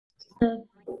Yeah,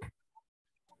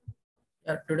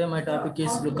 today my topic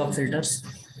is lookup filters.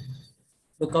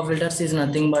 Lookup filters is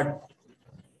nothing but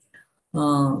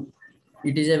uh,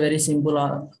 it is a very simple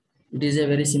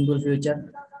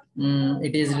feature.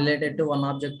 It is related to one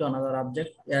object to another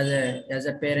object as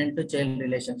a parent to child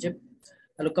relationship.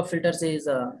 A lookup filters is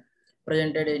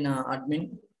presented in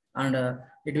admin, and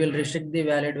it will restrict the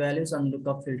valid values on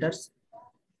lookup filters,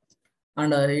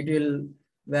 and it will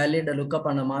valid a lookup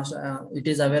and a master. It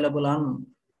is available on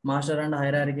master and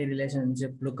hierarchy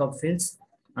relationship lookup fields,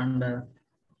 and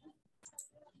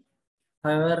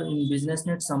however, in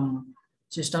BusinessNet, some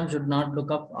systems should not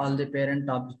look up all the parent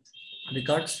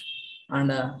records,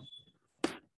 and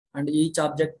each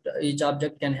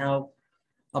object can have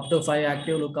up to 5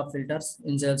 active lookup filters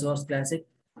in Salesforce Classic.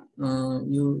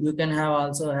 You can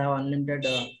have unlimited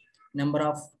number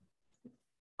of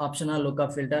optional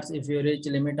lookup filters. If you reach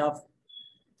limit of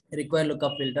required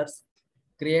lookup filters,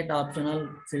 create optional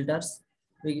filters.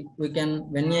 We can,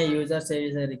 when a user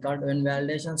saves a record, when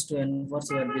validations to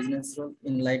enforce your business rule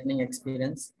in lightning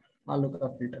experience, all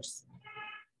lookup filters.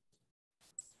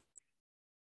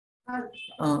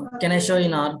 Can I show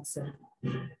in ARCs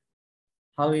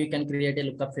how you can create a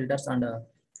lookup filters and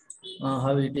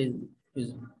how it is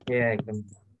used? Yeah, I can.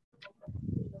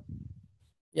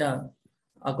 Yeah,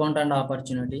 account and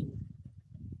opportunity.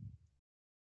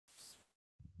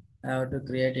 I have to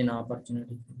create an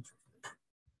opportunity.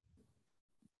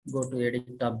 Go to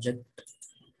edit object.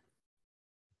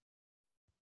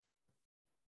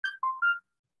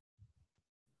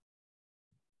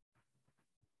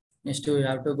 Next, we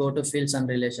have to go to fields and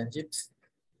relationships.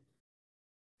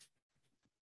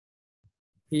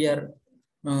 Here,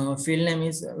 field name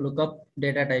is lookup,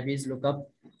 data type is lookup,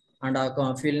 and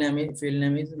field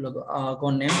name is lookup,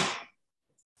 account name.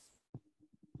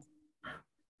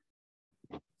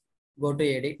 Go to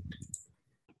edit.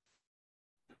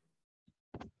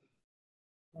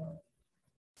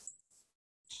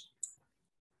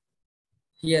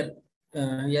 Here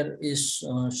is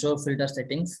show filter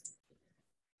settings.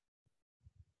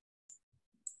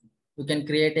 You can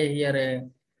create a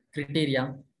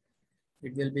criteria.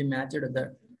 It will be matched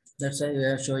that. That's why we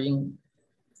are showing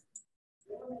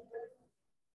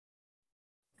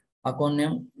account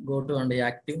name. Go to and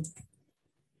active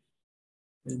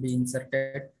will be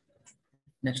inserted.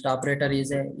 Next operator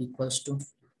is a equals to.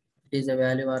 It is a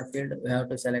value or field. We have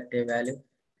to select a value.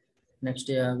 Next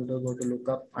you have to go to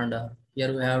lookup, and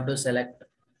here we have to select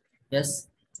yes.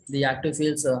 The active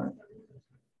fields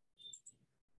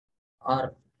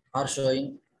are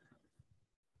showing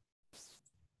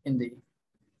in the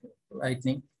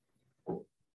lightning.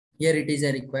 Here it is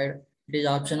a required. It is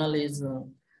optional.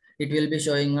 It will be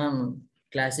showing on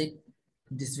classic.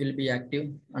 This will be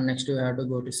active, and next we have to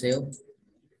go to save.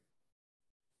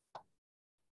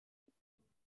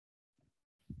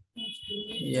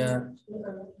 Yeah,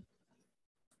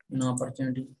 no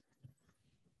opportunity.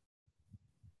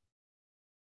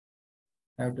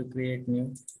 I have to create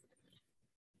new.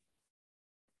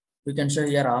 We can show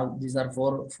here all these are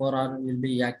four are will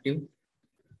be active.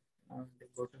 And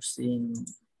go to scene.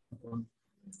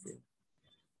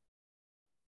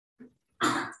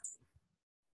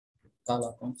 Call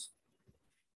accounts.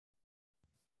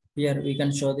 Here we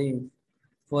can show the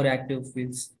 4 active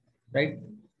fields, right?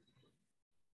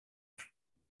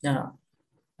 Yeah,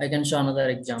 I can show another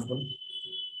example.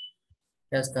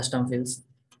 Yes, custom fields.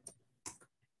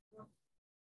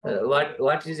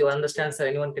 What is you understand, sir?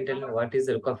 Anyone can tell me what is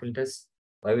the lookup filters?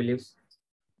 Why we use?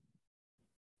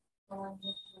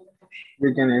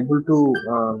 We can able to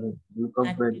look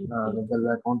up whether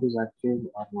the account is active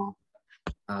or not.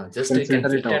 Just we can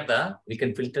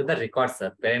filter the records,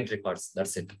 sir, parent records.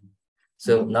 That's it.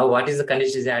 So now what is the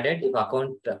condition is added? If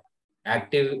account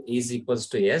active is equals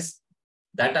to yes,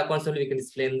 that accounts only we can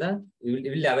display in the will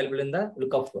be available in the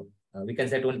lookup. We can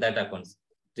set only that accounts.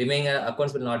 Remaining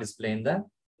accounts will not display in the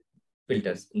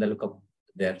filters in the lookup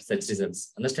there such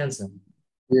results. Understand, sir?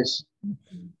 Yes.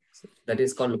 So that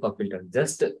is called lookup filter.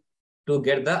 Just to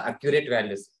get the accurate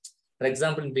values. For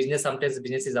example, in business, sometimes the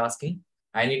business is asking,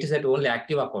 I need to set only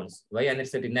active accounts. Why I need to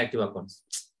set inactive accounts?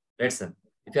 Right, sir?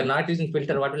 If you are not using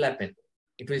filter, what will happen?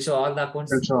 It will show all the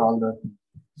accounts. It will show all the.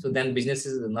 So then business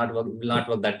is will not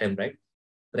work that time, right?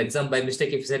 For example, by mistake,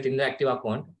 if you set inactive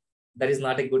account, that is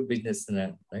not a good business,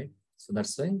 right? So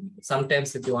that's why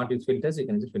sometimes if you want to use filters, you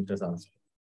can use filters also.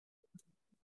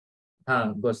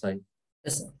 Go side.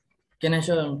 Yes, sir. Can I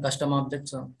show custom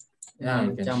objects? Yeah,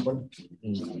 example.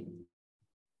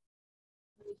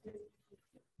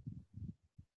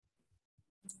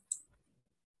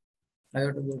 I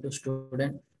have to go to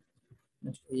student.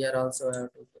 Next here also I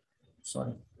have to.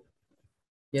 Sorry.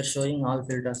 We are showing all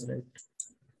filters, right?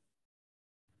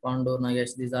 Contour,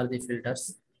 nuggets, these are the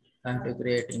filters I have to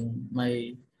create in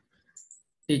my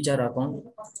teacher account.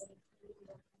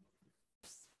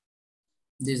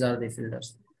 These are the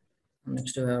filters.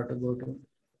 Next, we have to go to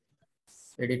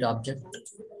edit object.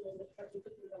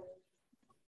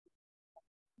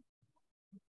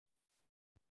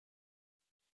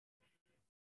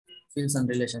 Fields and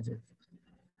relationships.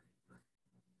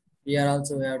 Here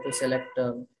also we have to select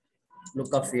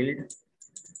lookup field.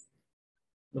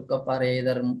 Lookup are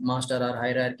either master or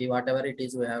hierarchy, whatever it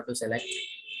is, we have to select.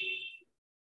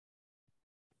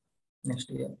 Next,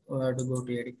 here we have to go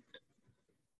to edit.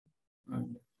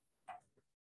 And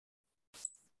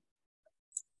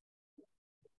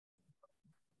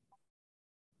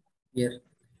here,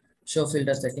 show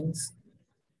filter settings.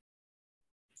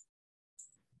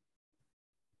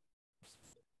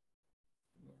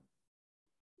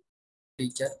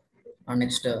 Teacher. And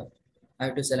next, I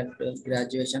have to select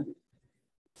graduation.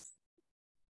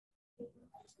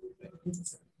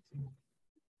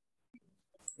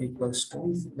 Equals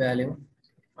to value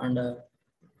and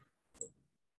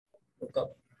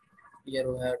lookup.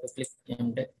 Here we have to click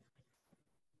MTech.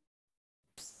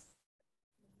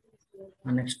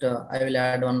 And next, I will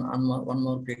add one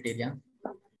more criteria.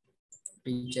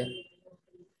 Teacher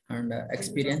and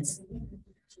experience.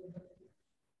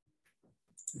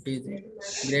 It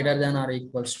is greater than or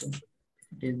equals to.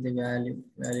 It is the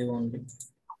value only.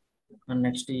 And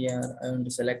next here I want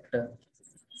to select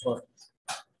for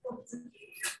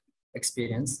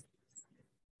experience.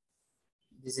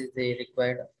 This is the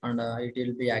required and it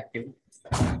will be active.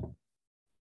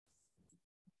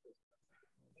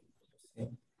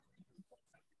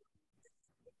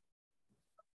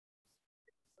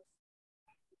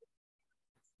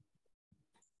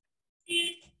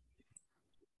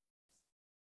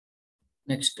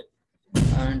 Next,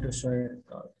 I want to show you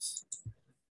records.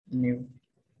 New.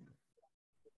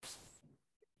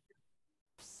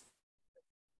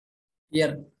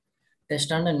 Here,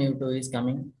 test and new to is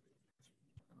coming.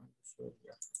 So,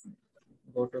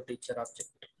 go to teacher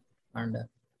object and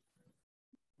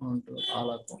on to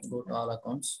go to all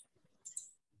accounts.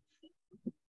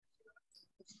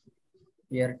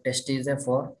 Here, test is a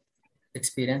for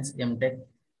experience MTech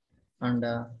and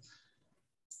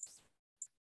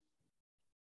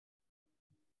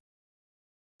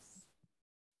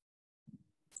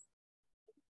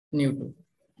new to.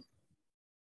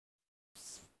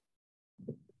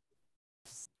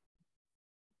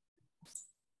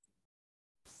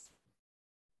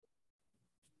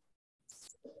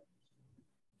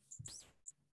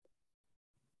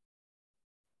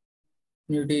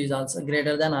 New to is also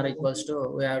greater than or equals to,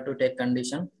 we have to take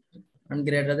condition and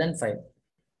greater than 5,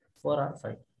 4 or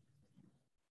 5.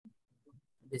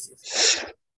 This is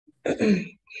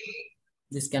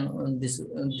this can this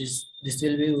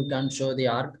will be, we can show the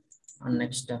arc. And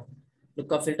next,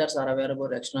 lookup filters are available.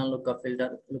 External lookup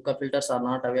filters are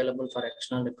not available for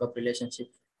external lookup relationship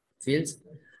fields.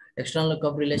 External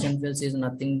lookup relation fields is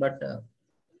nothing but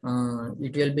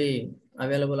it will be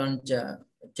available on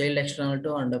child external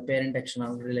to and parent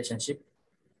external relationship.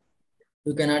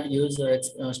 You cannot use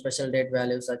special date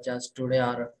values such as today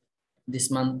or this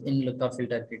month in lookup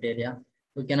filter criteria.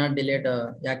 We cannot delete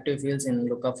active fields in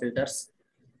lookup filters.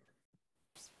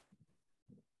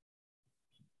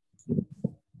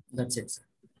 That's it.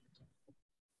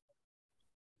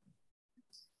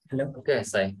 Hello. Okay,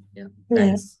 Sai. Yeah. Yeah.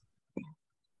 Thanks.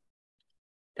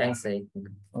 Thanks, Sai.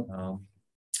 Okay.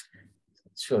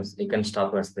 Sure, you can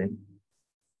stop your screen.